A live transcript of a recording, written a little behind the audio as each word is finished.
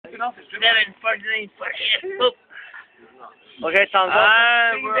7, 49, 48. Up. Okay, Tom, go.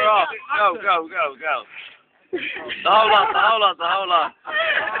 And we're off. Go. The whole lot. The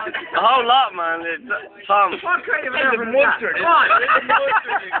whole lot, man. Tom. What kind of It's mustard. Come on.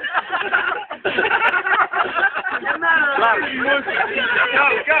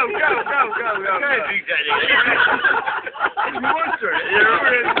 Go. It's mustard.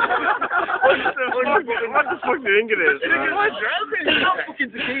 What the fuck do you think it is, man? It's not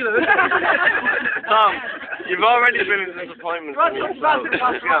fucking tequila. Tom, you've already been a disappointment. Go.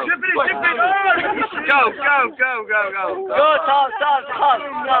 Go, Tom.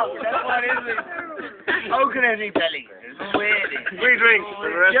 What is it? How can I drink belly? There's no way. Free drinks for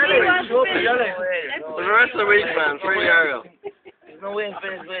the rest of the week. For the rest of the week, man. Free Ariel. There's no way in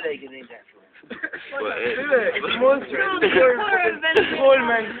Venezuela you can drink that. It's mustard.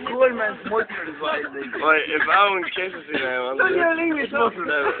 Coleman's mustard is what it is. Right, if Owen kisses you now, it's mustard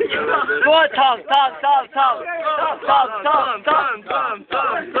out. Go on, Tom.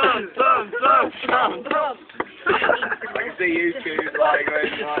 The YouTube like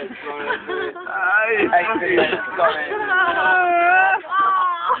right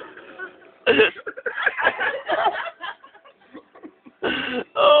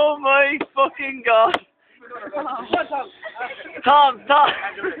Oh my fucking god. Tom. I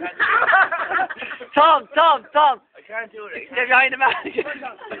can't do it. They're behind the man.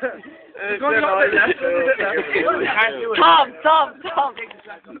 Tom.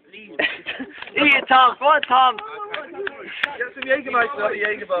 Ian, Tom. Go on, Tom. Get some Jägermeister out of the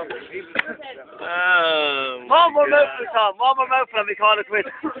Jäger bomb. One more mouthful, Tom. One more mouthful and we call it quits.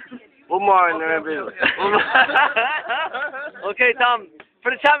 One more in there, Bill. Okay, Tom.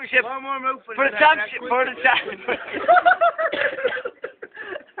 For the championship. One more mouthful. For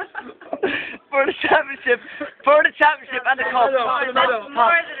the championship and the cup.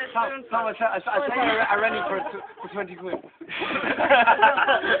 Tom, I say I ran you for 20 quid.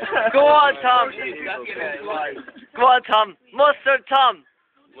 Go on, Tom. Go on, Tom. Mustard, Tom.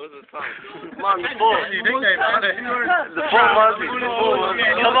 What's it, Tom? Come on, the full. The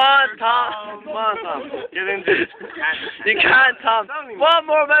Come on, Tom. Get into it. You can't, Tom. One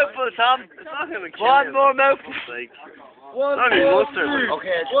more mouthful, Tom. It's not going to kill One you. more mouthful. One Only more mustard. spoon.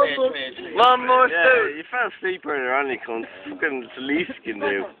 Okay, it's One more Yeah, spoon. you fell asleep earlier on, you cunt. Fucking, it's the least you can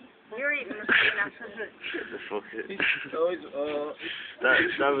do. You're eating the spoon. The fuck it. Oh,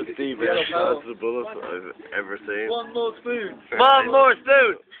 That was the best shot of the bullets I've ever seen. one more spoon. One more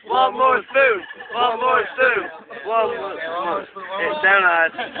spoon. One more spoon. One more spoon. It's down,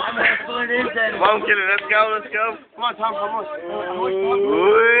 lads. Won't kill it. Let's go. Come on, Tom, how much?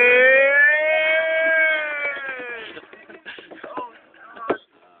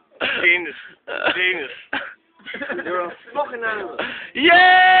 Genius. You're a fucking animal. Yay!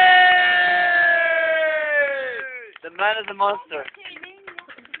 The man is a monster.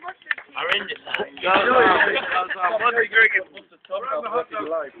 horrendous. What are you drinking?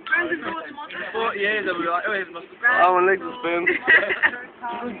 40 years I'll be like, oh, here's my Oh, and lick the spoon.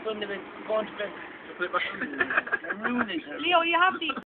 Leo, you have these.